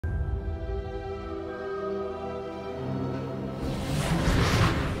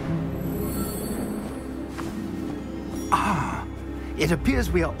It appears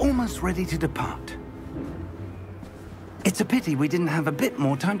we are almost ready to depart. It's a pity we didn't have a bit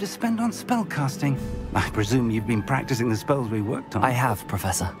more time to spend on spellcasting. I presume you've been practicing the spells we worked on. I have,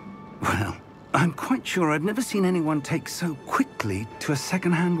 Professor. Well, I'm quite sure I've never seen anyone take so quickly to a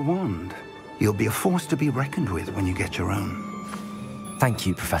second-hand wand. You'll be a force to be reckoned with when you get your own. Thank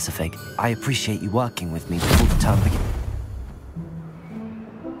you, Professor Fig. I appreciate you working with me before the term begins.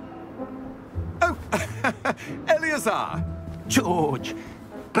 Oh, Eleazar! George!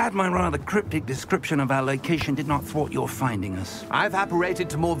 Glad my rather cryptic description of our location did not thwart your finding us. I've apparated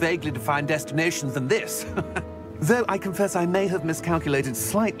to more vaguely defined destinations than this. Though I confess I may have miscalculated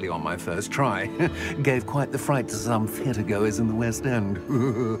slightly on my first try. Gave quite the fright to some theatre-goers in the West End.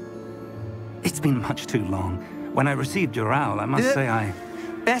 It's been much too long. When I received your owl, I must say I...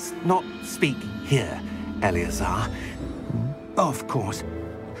 Best not speak here, Eleazar. Of course.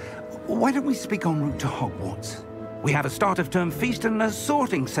 Why don't we speak en route to Hogwarts? We have a start-of-term feast and a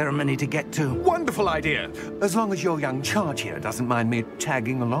sorting ceremony to get to. Wonderful idea! As long as your young charge here doesn't mind me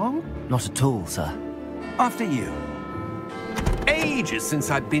tagging along. Not at all, sir. After you. Ages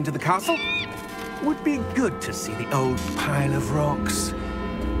since I'd been to the castle. Would be good to see the old pile of rocks.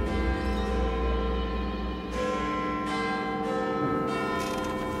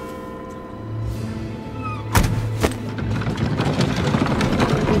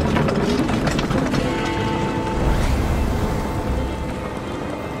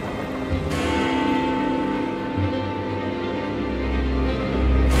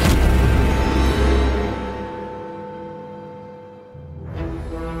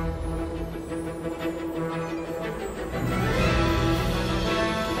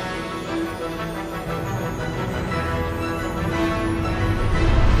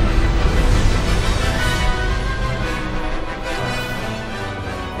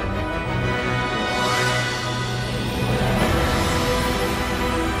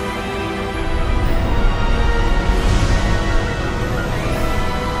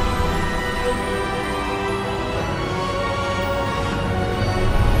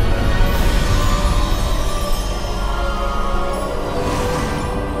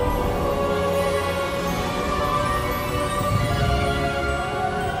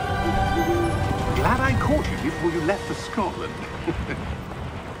 Before you left for Scotland.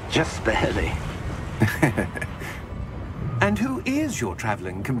 Just barely. And who is your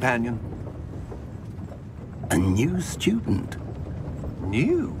traveling companion? A new student.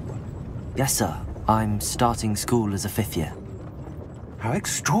 New? Yes, sir. I'm starting school as a 5th year. How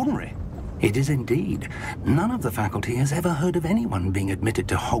extraordinary. It is indeed. None of the faculty has ever heard of anyone being admitted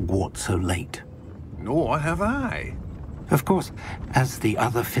to Hogwarts so late. Nor have I. Of course, as the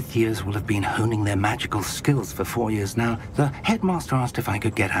other 5th years will have been honing their magical skills for 4 years now, the headmaster asked if I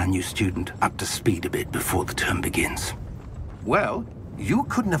could get our new student up to speed a bit before the term begins. Well, you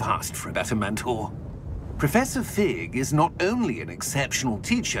couldn't have asked for a better mentor. Professor Fig is not only an exceptional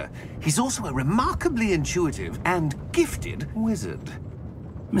teacher, he's also a remarkably intuitive and gifted wizard.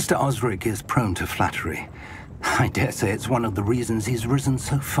 Mr. Osric is prone to flattery. I dare say it's one of the reasons he's risen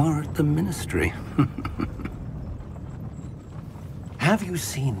so far at the Ministry. Have you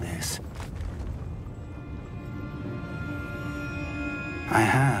seen this? I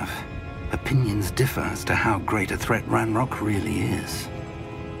have. Opinions differ as to how great a threat Ranrock really is.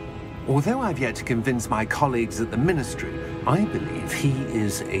 Although I've yet to convince my colleagues at the Ministry, I believe he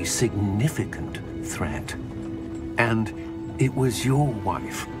is a significant threat. And it was your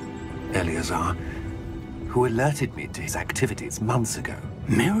wife, Eleazar, who alerted me to his activities months ago.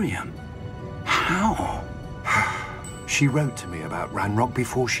 Miriam? How? She wrote to me about Ranrock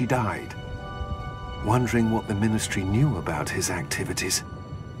before she died, wondering what the Ministry knew about his activities.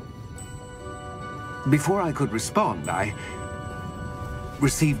 Before I could respond, I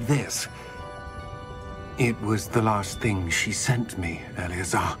received this. It was the last thing she sent me,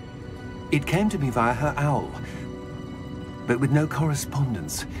 Eleazar. It came to me via her owl, but with no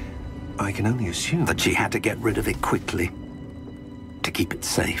correspondence. I can only assume that she had to get rid of it quickly, to keep it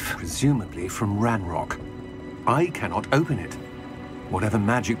safe. Presumably from Ranrock. I cannot open it. Whatever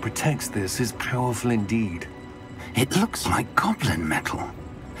magic protects this is powerful indeed. It looks like goblin metal.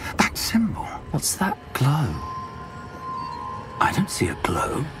 That symbol. What's that glow? I don't see a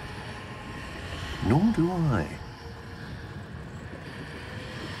glow. Nor do I.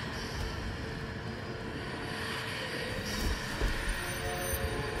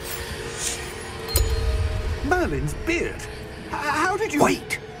 Merlin's beard. How did you...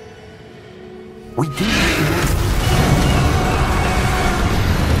 Wait! We do...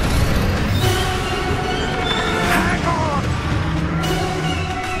 Hang on!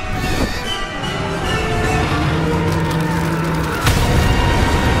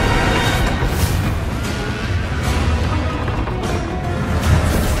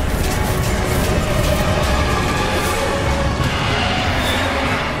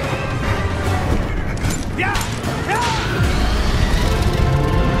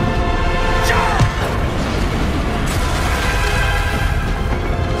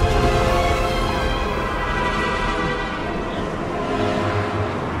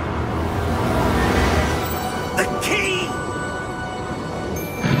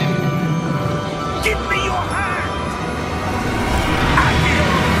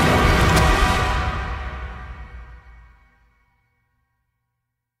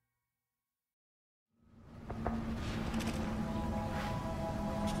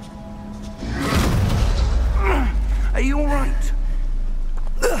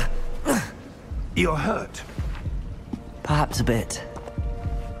 You're hurt. Perhaps a bit.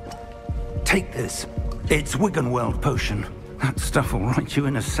 Take this. It's Wiggenweld potion. That stuff will right you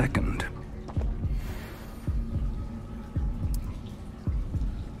in a second.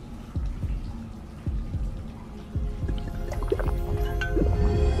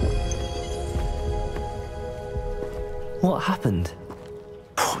 What happened?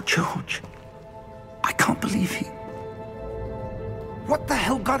 Poor George. I can't believe he... What the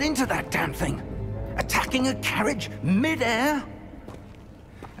hell got into that damn thing? Attacking a carriage mid-air?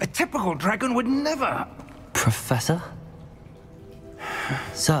 A typical dragon would never... Professor?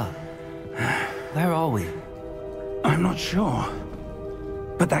 Sir, where are we? I'm not sure.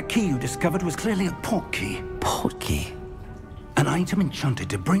 But that key you discovered was clearly a portkey. Portkey? An item enchanted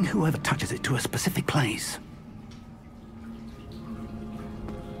to bring whoever touches it to a specific place.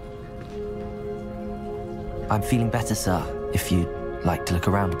 I'm feeling better, sir, if you'd like to look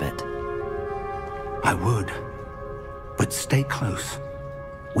around a bit. I would. But stay close.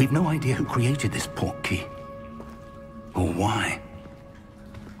 We've no idea who created this portkey. Or why.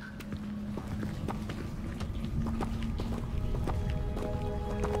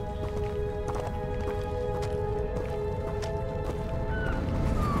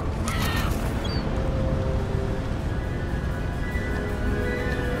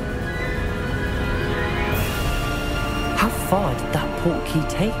 How far did that portkey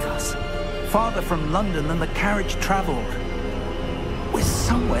take us? Farther from London than the carriage traveled. We're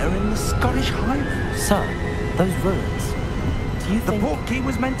somewhere in the Scottish Highlands. Sir, those ruins. Do you The think... portkey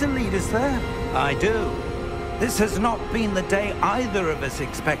was meant to lead us there? I do. This has not been the day either of us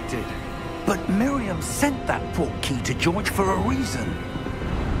expected. But Miriam sent that portkey to George for a reason.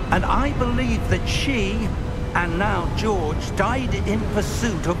 And I believe that she, and now George, died in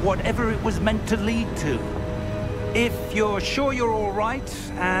pursuit of whatever it was meant to lead to. If you're sure you're all right,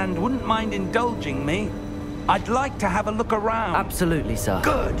 and wouldn't mind indulging me, I'd like to have a look around. Absolutely, sir.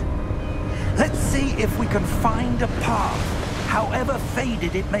 Good. Let's see if we can find a path, however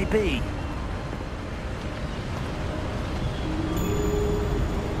faded it may be.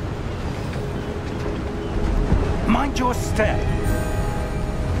 Mind your step.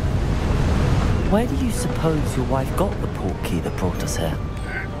 Where do you suppose your wife got the portkey that brought us here?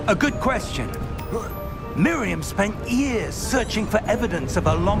 A good question. Miriam spent years searching for evidence of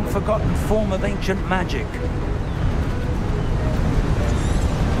a long-forgotten form of ancient magic.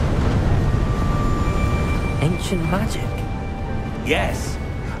 Ancient magic? Yes,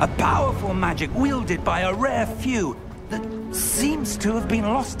 a powerful magic wielded by a rare few that seems to have been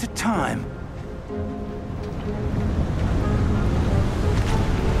lost to time.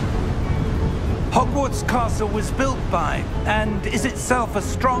 Hogwarts Castle was built by, and is itself a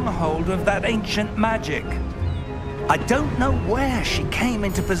stronghold of that ancient magic. I don't know where she came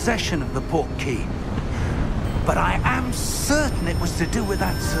into possession of the portkey, but I am certain it was to do with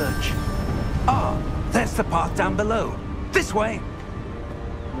that search. Ah, there's the path down below. This way.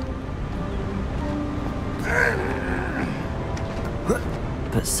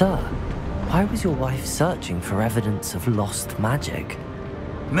 But sir, why was your wife searching for evidence of lost magic?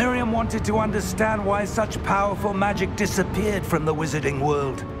 Miriam wanted to understand why such powerful magic disappeared from the wizarding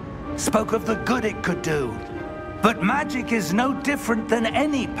world. Spoke of the good it could do. But magic is no different than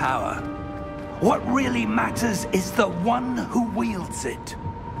any power. What really matters is the one who wields it.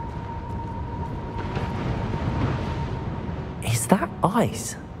 Is that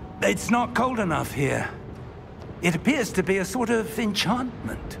ice? It's not cold enough here. It appears to be a sort of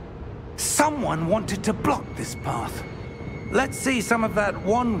enchantment. Someone wanted to block this path. Let's see some of that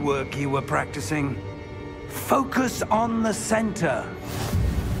wand work you were practicing. Focus on the center.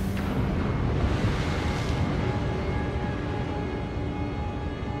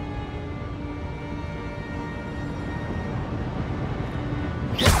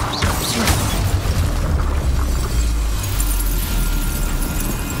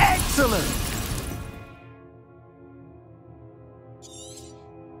 Excellent!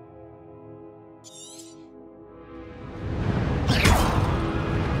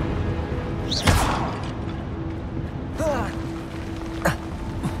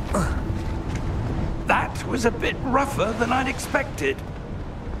 That was a bit rougher than I'd expected.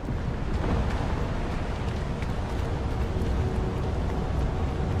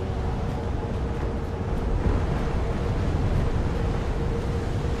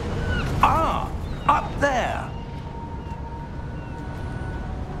 Ah, up there.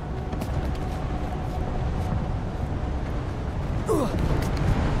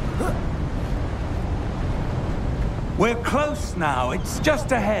 We're close now. It's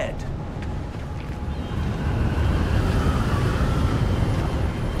just ahead.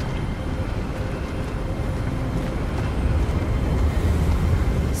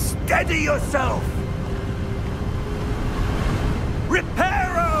 Steady yourself!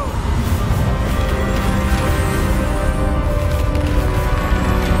 Reparo!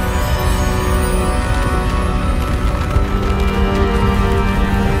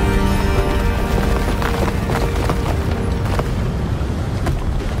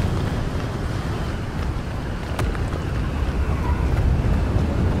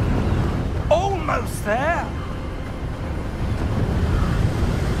 Almost there!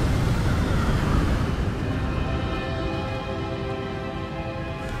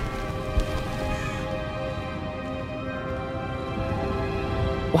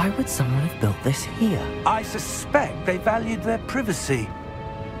 Why would someone have built this here? I suspect they valued their privacy.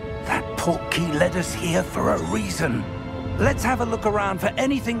 That Portkey led us here for a reason. Let's have a look around for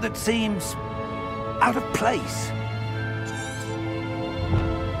anything that seems out of place.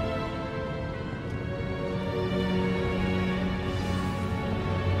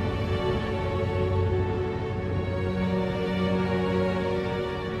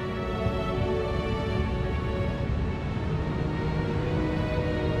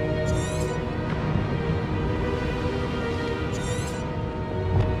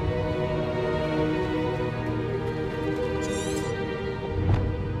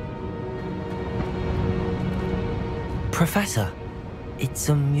 Professor, it's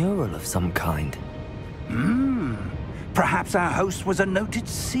a mural of some kind. Perhaps our host was a noted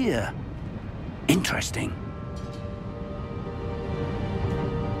seer. Interesting.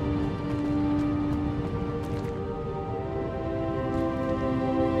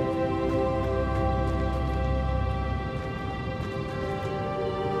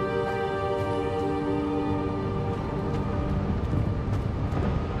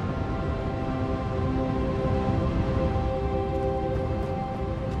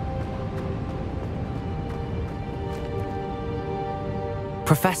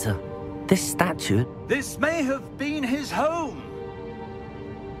 Professor, this statue... This may have been his home.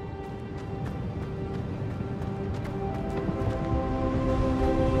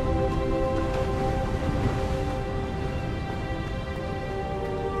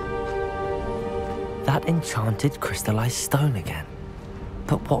 That enchanted crystallized stone again.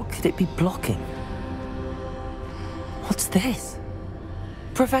 But what could it be blocking? What's this?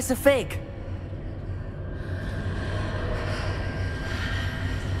 Professor Fig!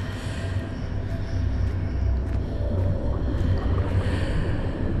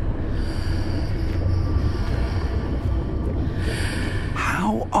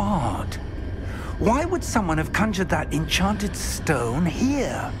 How odd. Why would someone have conjured that enchanted stone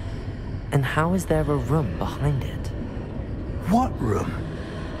here? And how is there a room behind it? What room?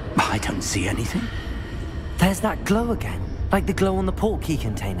 I don't see anything. There's that glow again, like the glow on the Portkey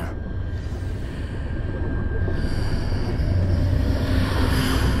container.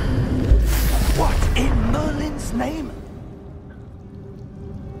 What in Merlin's name?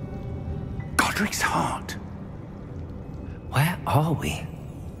 Godric's heart. Where are we?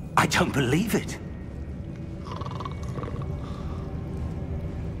 I don't believe it.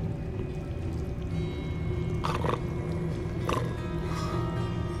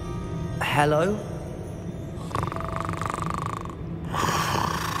 Hello?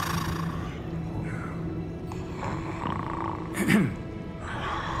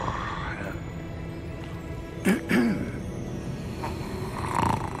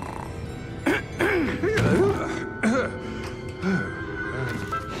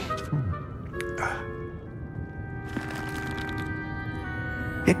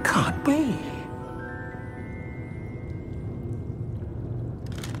 It can't be.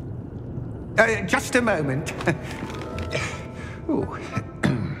 Just a moment. Ooh.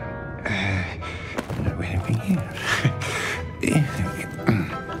 Anything here?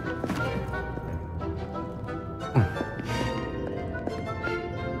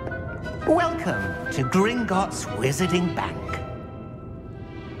 Welcome to Gringotts Wizarding Bank.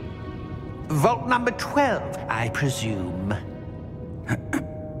 Vault number 12, I presume.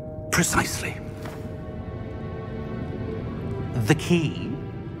 Precisely. The key?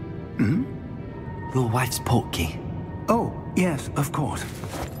 Your wife's Portkey. Oh, yes, of course.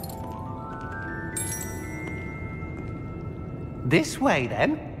 This way,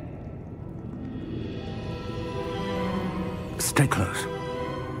 then. Stay close.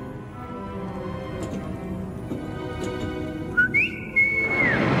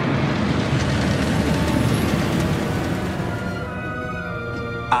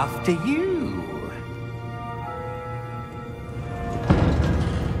 After you.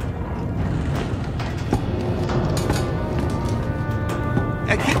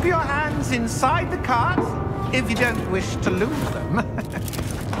 Keep your hands inside the cart if you don't wish to lose them.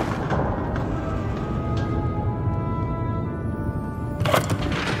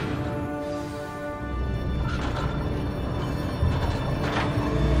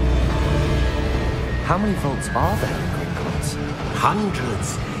 How many vaults are there in Gringotts?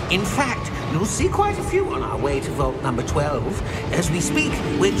 Hundreds. In fact, you'll see quite a few on our way to vault number 12. As we speak,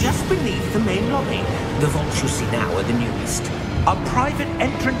 we're just beneath the main lobby. The vaults you see now are the newest. Are private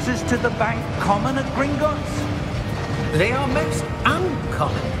entrances to the bank common at Gringotts? They are most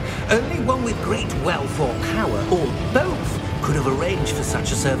uncommon. Only one with great wealth or power, or both, could have arranged for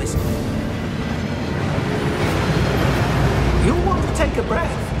such a service. You'll want to take a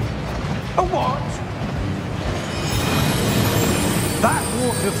breath. A what? That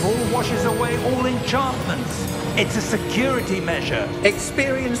waterfall washes away all enchantments. It's a security measure.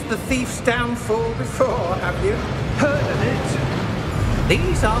 Experienced the thief's downfall before, have you? Heard of it?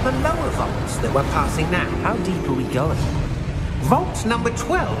 These are the lower vaults that we're passing now. How deep are we going? Vault number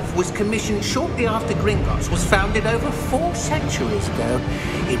 12 was commissioned shortly after Gringotts was founded over 4 centuries ago.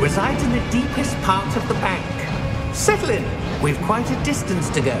 It resides in the deepest part of the bank. Settle in. We've quite a distance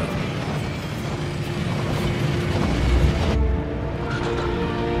to go.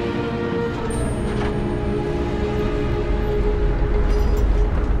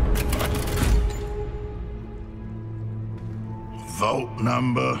 Vault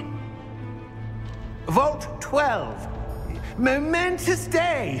number? Vault 12. Momentous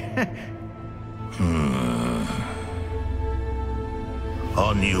day.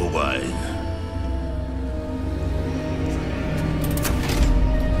 On your way.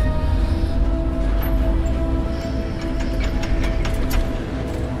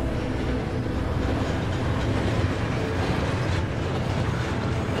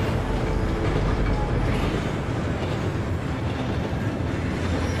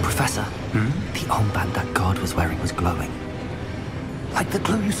 Professor, the armband that guard was wearing was glowing. Like the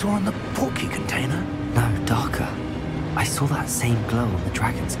glow you saw in the Portkey container? No, darker. I saw that same glow on the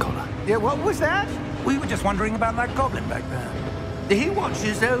dragon's collar. Yeah, what was that? We were just wondering about that goblin back there. He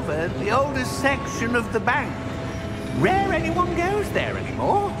watches over the oldest section of the bank. Rare anyone goes there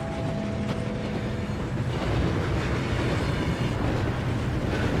anymore.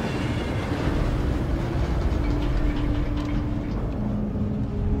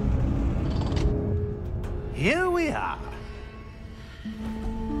 Here we are.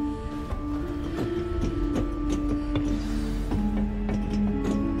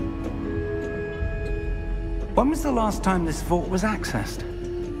 When was the last time this vault was accessed?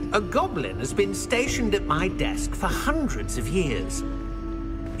 A goblin has been stationed at my desk for hundreds of years.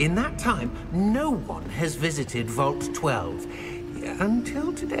 In that time, no one has visited Vault 12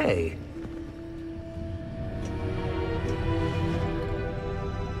 until today.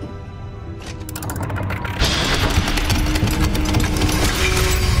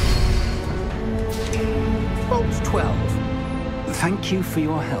 Vault 12. Thank you for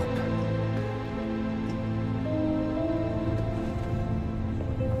your help.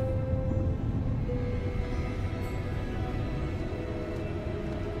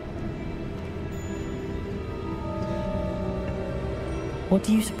 What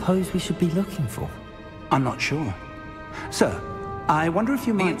do you suppose we should be looking for? I'm not sure. Sir, I wonder if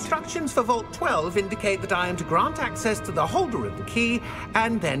you The might... instructions for Vault 12 indicate that I am to grant access to the holder of the key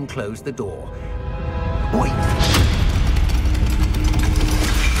and then close the door. Wait!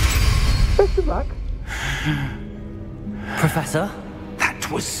 Best of luck. Professor? That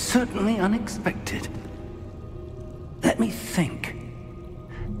was certainly unexpected. Let me think.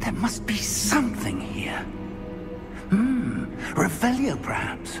 There must be something here. Revelio,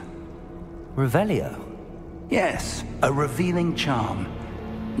 perhaps? Revelio? Yes, a revealing charm.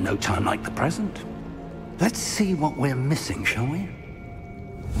 No time like the present. Let's see what we're missing, shall we?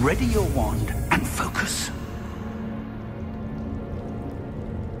 Ready your wand and focus.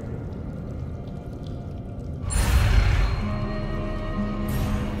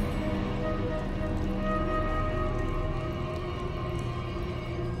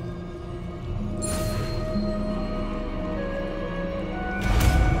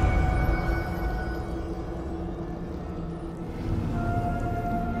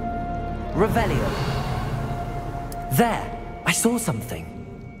 Revelio. There! I saw something.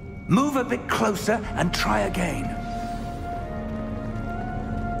 Move a bit closer and try again.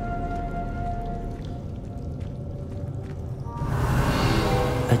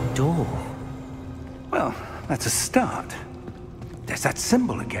 A door. Well, that's a start. There's that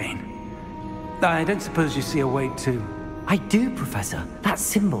symbol again. I don't suppose you see a way to... I do, Professor. That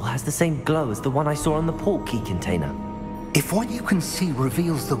symbol has the same glow as the one I saw on the Portkey container. If what you can see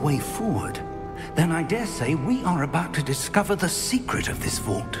reveals the way forward, then I dare say we are about to discover the secret of this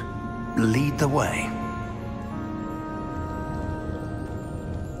vault. Lead the way.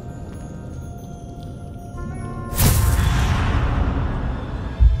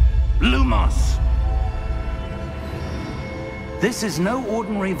 Lumos! This is no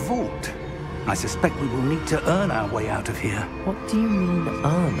ordinary vault. I suspect we will need to earn our way out of here. What do you mean,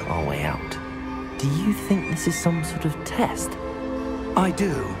 earn our way out? Do you think this is some sort of test? I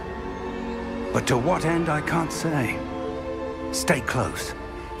do. But to what end, I can't say. Stay close.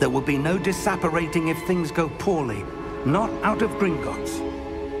 There will be no disapparating if things go poorly. Not out of Gringotts.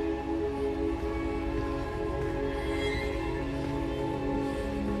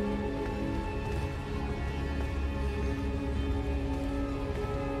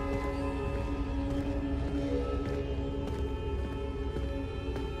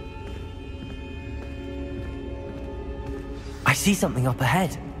 I see something up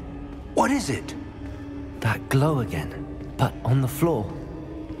ahead. What is it? That glow again, but on the floor.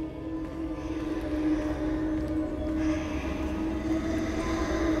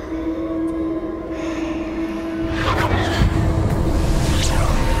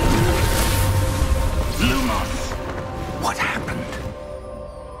 Lumos! What happened?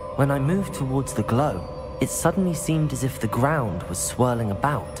 When I moved towards the glow, it suddenly seemed as if the ground was swirling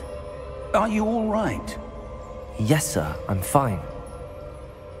about. Are you all right? Yes, sir, I'm fine.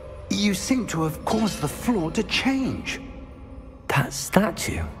 You seem to have caused the floor to change. That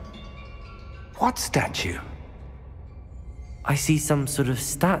statue? What statue? I see some sort of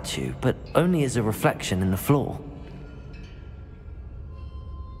statue, but only as a reflection in the floor.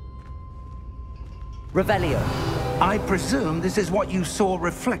 Revelio. I presume this is what you saw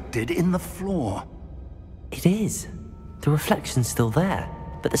reflected in the floor. It is. The reflection's still there,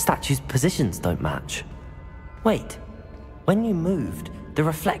 but the statue's positions don't match. Wait, when you moved, the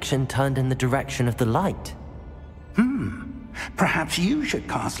reflection turned in the direction of the light. Perhaps you should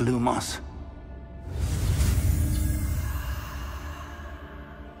cast Lumos.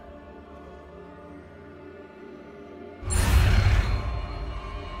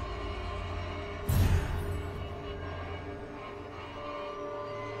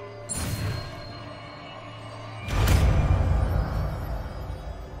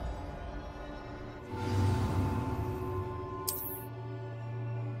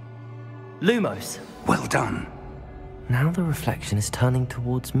 Lumos. Well done. Now the reflection is turning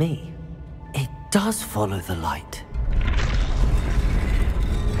towards me. It does follow the light.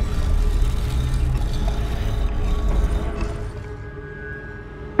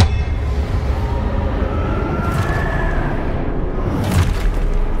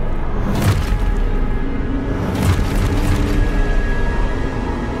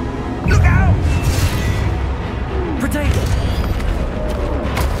 Look out! Potato!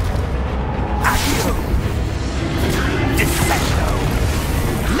 Accio! Descendo!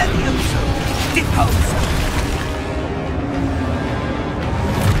 Levioso! Deposo!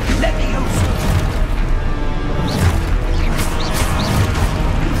 Levioso!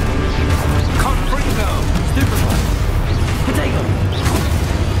 Confringo! Stupefy! Potato!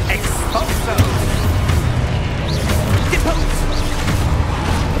 Expulso! Depose!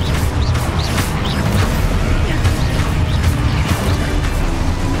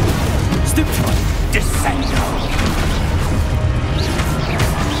 Stupefy! Descendo!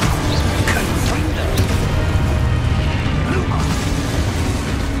 Confringo! Lumos!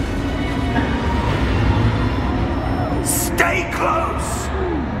 Stay close!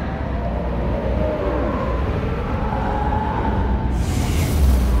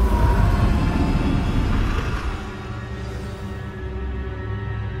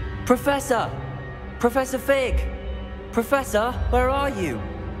 Professor! Professor Fig! Professor, where are you?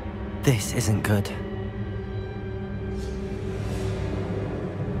 This isn't good.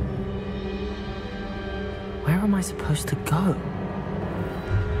 Where am I supposed to go?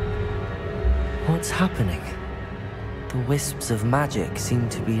 What's happening? The wisps of magic seem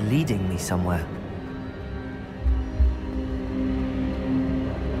to be leading me somewhere.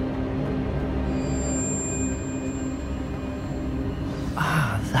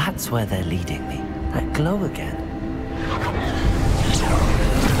 Ah, that's where they're leading me. That glow again.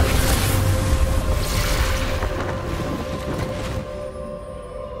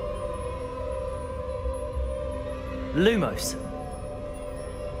 Lumos.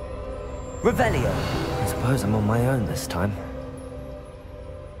 Revelio. I suppose I'm on my own this time.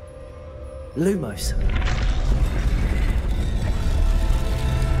 Lumos.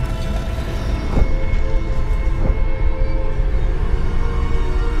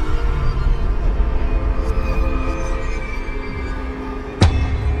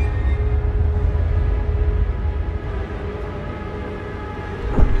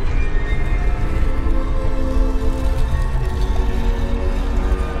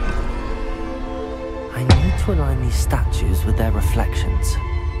 To align these statues with their reflections.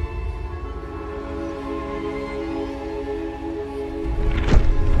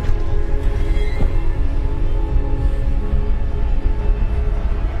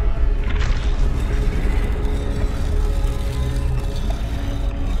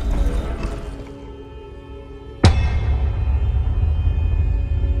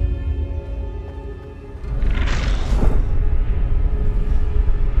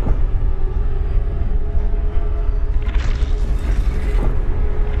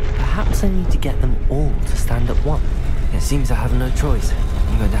 Perhaps I need to get them all to stand at one. It seems I have no choice.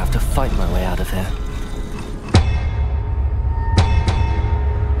 I'm going to have to fight my way out of here.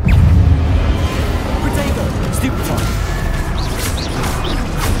 Potato! Stupefy!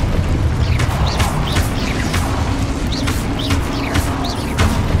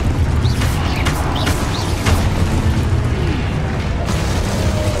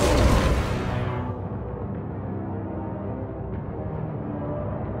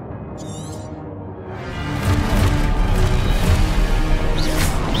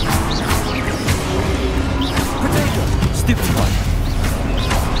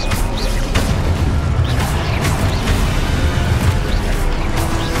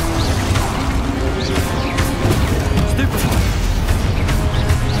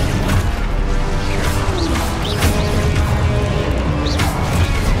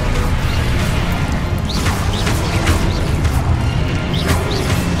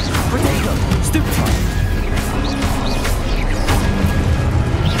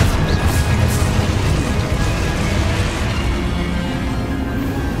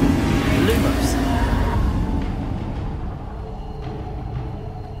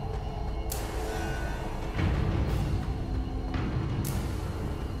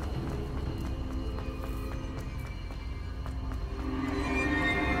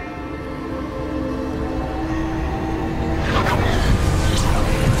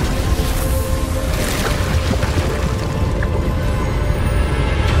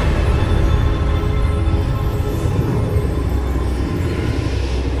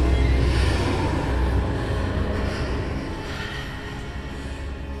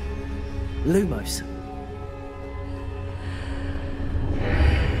 Lumos.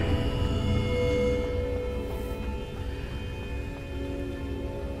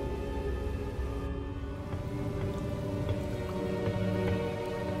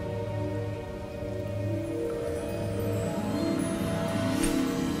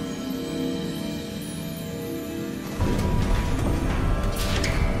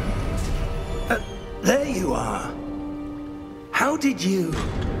 There you are. How did you...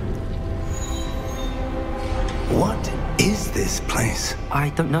 What is this place? I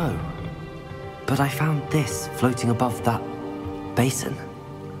don't know. But I found this floating above that basin.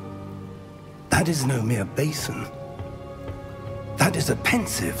 That is no mere basin. That is a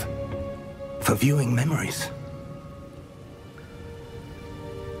pensive for viewing memories.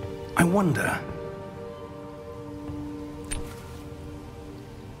 I wonder...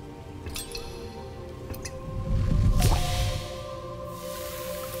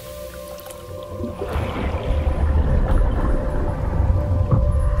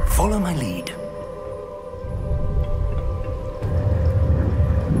 Follow my lead.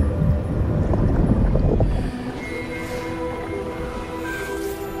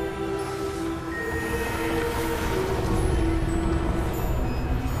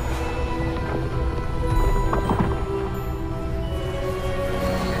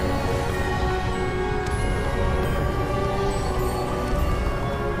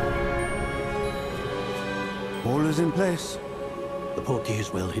 All is in place. The Portkey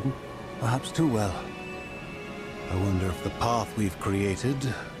is well hidden? Perhaps too well. I wonder if the path we've created...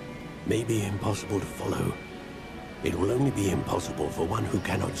 may be impossible to follow. It will only be impossible for one who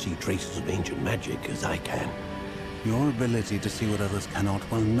cannot see traces of ancient magic as I can. Your ability to see what others cannot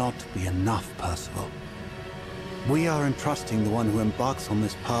will not be enough, Percival. We are entrusting the one who embarks on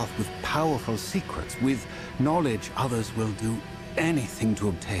this path with powerful secrets, with knowledge others will do anything to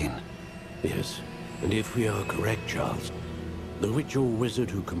obtain. Yes, and if we are correct, Charles, the witch or wizard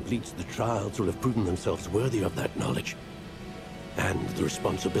who completes the trials will have proven themselves worthy of that knowledge, and the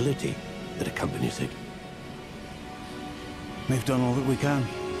responsibility that accompanies it. We've done all that we can.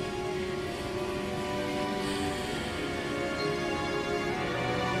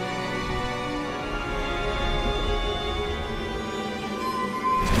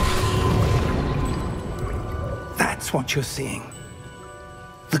 That's what you're seeing.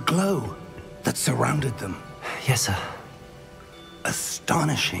 The glow that surrounded them. Yes, sir.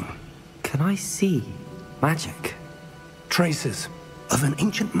 Astonishing. Can I see magic? Traces of an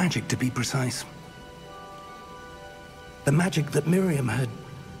ancient magic, to be precise. The magic that Miriam had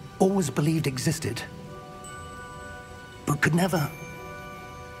always believed existed, but could never.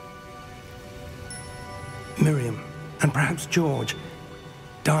 Miriam, and perhaps George,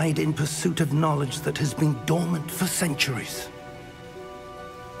 died in pursuit of knowledge that has been dormant for centuries.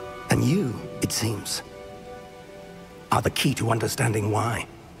 And you, it seems, are the key to understanding why.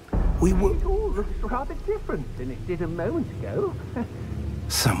 We were... It all looks rather different than it did a moment ago.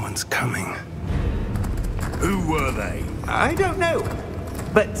 Someone's coming. Who were they? I don't know.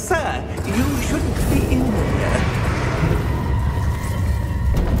 But, sir, you shouldn't be in here.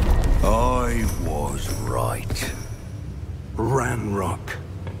 I was right. Ranrock.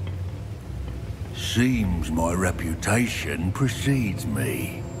 Seems my reputation precedes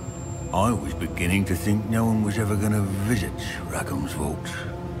me. I was beginning to think no one was ever going to visit Rackham's vault.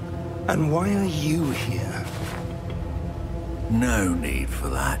 And why are you here? No need for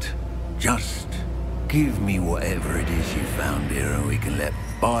that. Just give me whatever it is you found here and we can let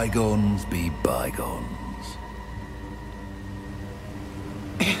bygones be bygones.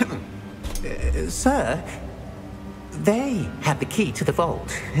 Sir, they had the key to the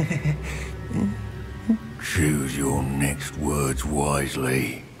vault. Choose your next words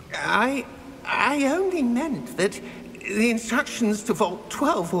wisely. I only meant that the instructions to Vault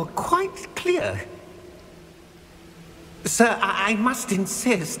 12 were quite clear. Sir, I must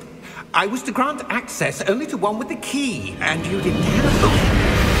insist. I was to grant access only to one with the key, and you didn't have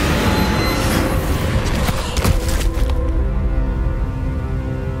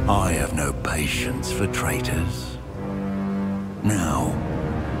I have no patience for traitors. Now,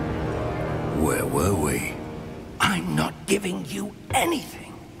 where were we? I'm not giving you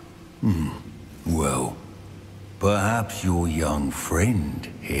anything. Well, perhaps your young friend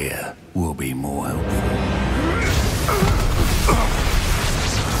here will be more helpful.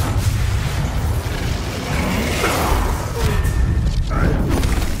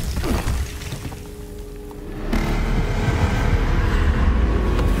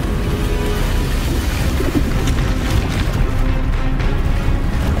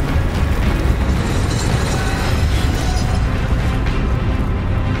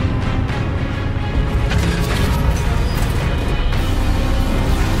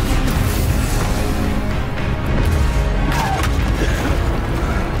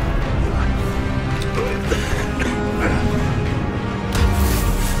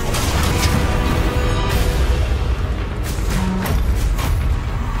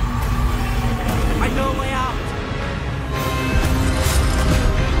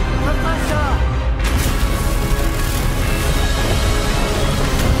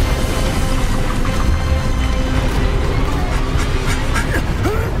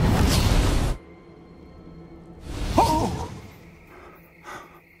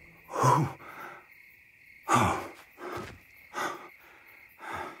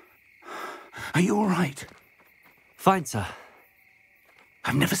 Are you all right? Fine, sir.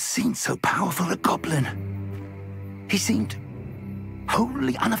 I've never seen so powerful a goblin. He seemed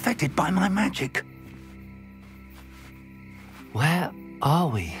wholly unaffected by my magic. Where are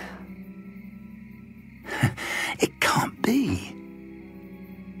we? It can't be.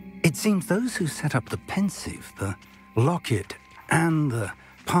 It seems those who set up the pensive, the locket, and the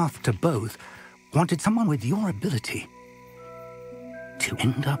path to both wanted someone with your ability to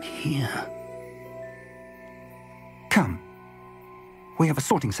end up here. Come. We have a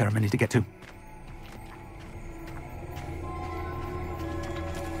sorting ceremony to get to.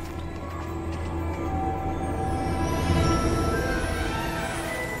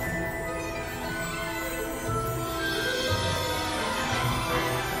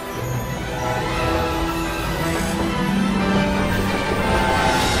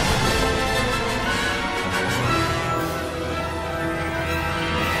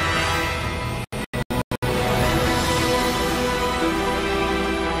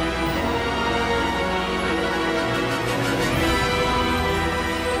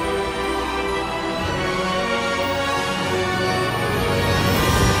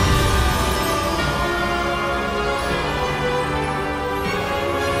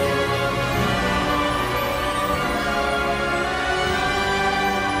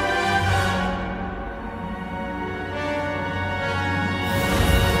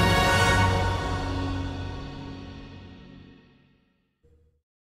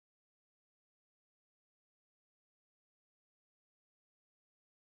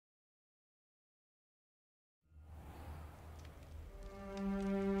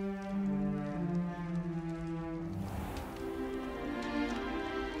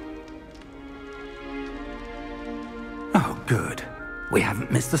 Oh, good. We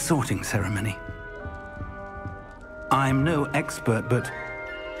haven't missed the sorting ceremony. I'm no expert, but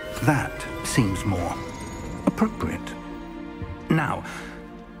that seems more appropriate. Now,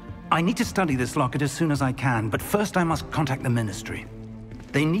 I need to study this locket as soon as I can, but first I must contact the Ministry.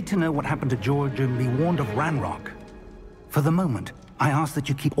 They need to know what happened to George and be warned of Ranrock. For the moment, I ask that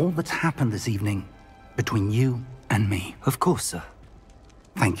you keep all that's happened this evening between you and me. Of course, sir.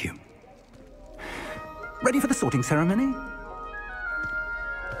 Thank you. Ready for the sorting ceremony?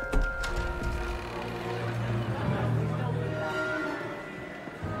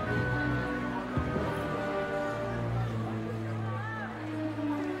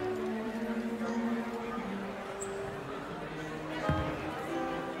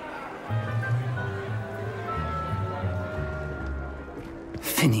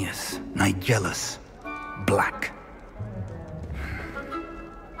 Phineas Nigellus Black.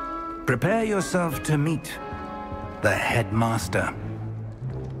 Prepare yourself to meet the headmaster.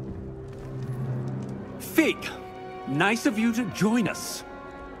 Fig, nice of you to join us.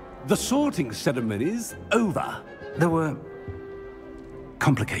 The sorting ceremony's over. There were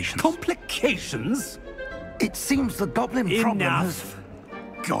complications. Complications? It seems the goblin problem has... Enough!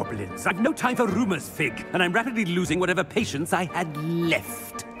 Goblins. I've no time for rumors, Fig, and I'm rapidly losing whatever patience I had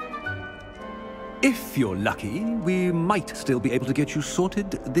left. If you're lucky, we might still be able to get you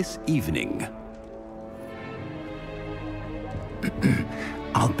sorted this evening.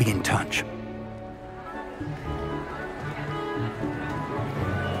 I'll be in touch.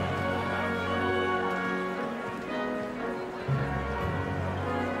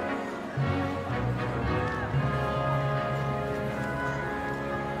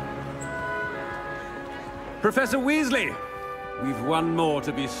 Professor Weasley, we've one more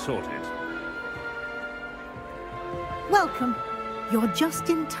to be sorted. Welcome. You're just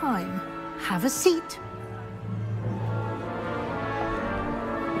in time. Have a seat.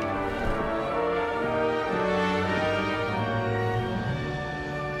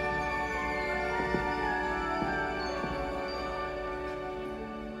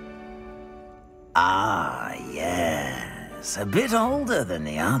 Ah, yes. A bit older than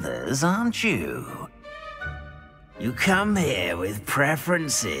the others, aren't you? You come here with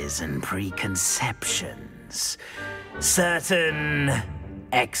preferences and preconceptions. Certain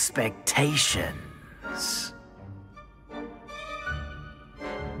expectations.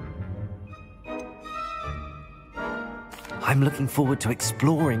 I'm looking forward to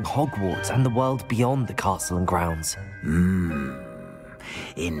exploring Hogwarts and the world beyond the castle and grounds.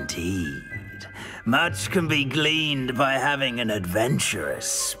 Indeed. Much can be gleaned by having an adventurous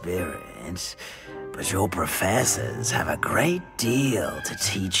spirit, but your professors have a great deal to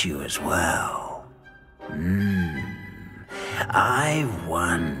teach you as well. I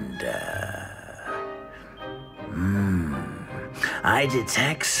wonder... I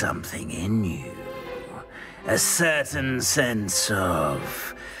detect something in you. A certain sense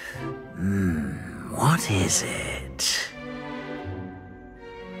of... what is it?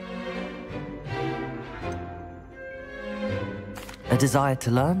 A desire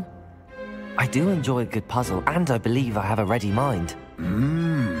to learn? I do enjoy a good puzzle, and I believe I have a ready mind.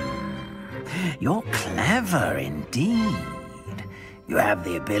 You're clever indeed. You have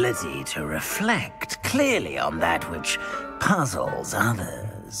the ability to reflect clearly on that which puzzles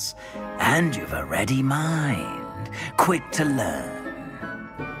others. And you've a ready mind, quick to learn.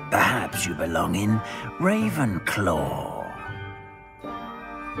 Perhaps you belong in Ravenclaw.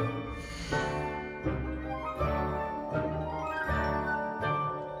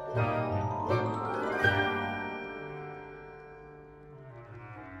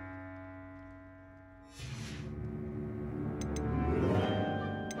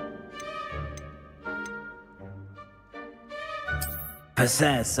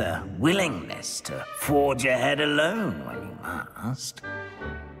 Possess a willingness to forge ahead alone when you must.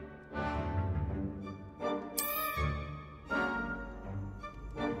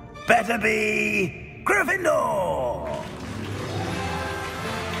 Better be Gryffindor!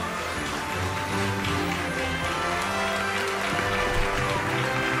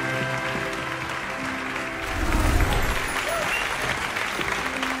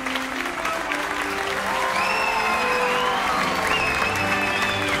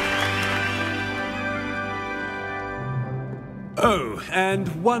 Oh, and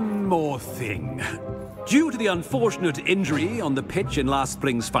one more thing. Due to the unfortunate injury on the pitch in last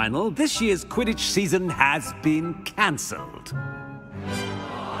spring's final, this year's Quidditch season has been cancelled.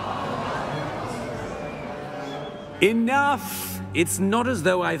 Enough! It's not as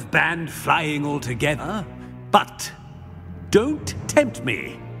though I've banned flying altogether, but don't tempt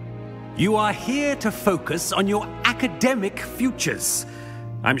me. You are here to focus on your academic futures.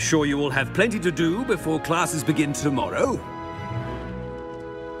 I'm sure you will have plenty to do before classes begin tomorrow.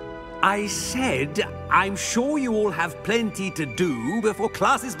 I said, I'm sure you all have plenty to do before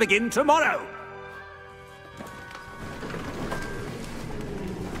classes begin tomorrow.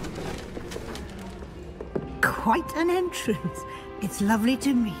 Quite an entrance. It's lovely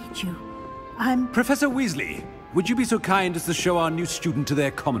to meet you. Professor Weasley, would you be so kind as to show our new student to their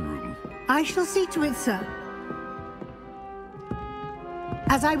common room? I shall see to it, sir.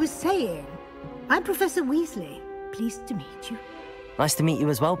 As I was saying, I'm Professor Weasley. Pleased to meet you. Nice to meet you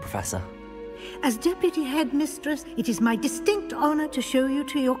as well, Professor. As Deputy Headmistress, it is my distinct honor to show you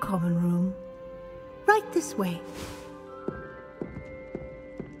to your common room. Right this way.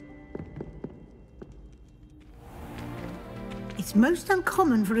 It's It's most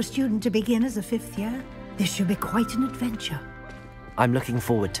uncommon for a student to begin as a 5th year. This should be quite an adventure. I'm looking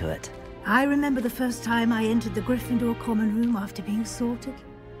forward to it. I remember the first time I entered the Gryffindor common room after being sorted.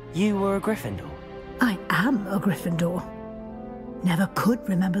 You were a Gryffindor? I am a Gryffindor. Never could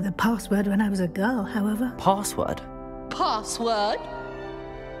remember the password when I was a girl, however. Password? Password?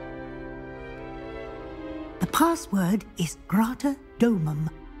 The password is Grata Domum.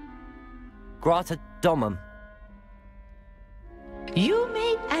 Grata Domum. You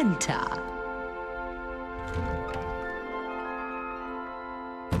may enter.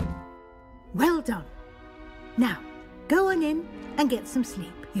 Well done. Now, go on in and get some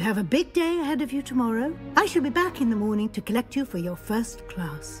sleep. You have a big day ahead of you tomorrow. I shall be back in the morning to collect you for your first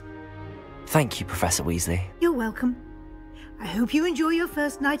class. Thank you, Professor Weasley. You're welcome. I hope you enjoy your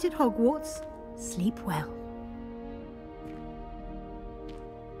first night at Hogwarts. Sleep well.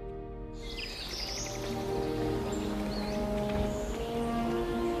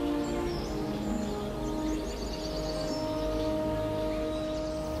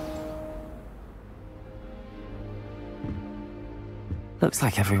 Looks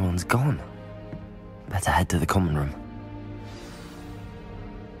like everyone's gone. Better head to the common room.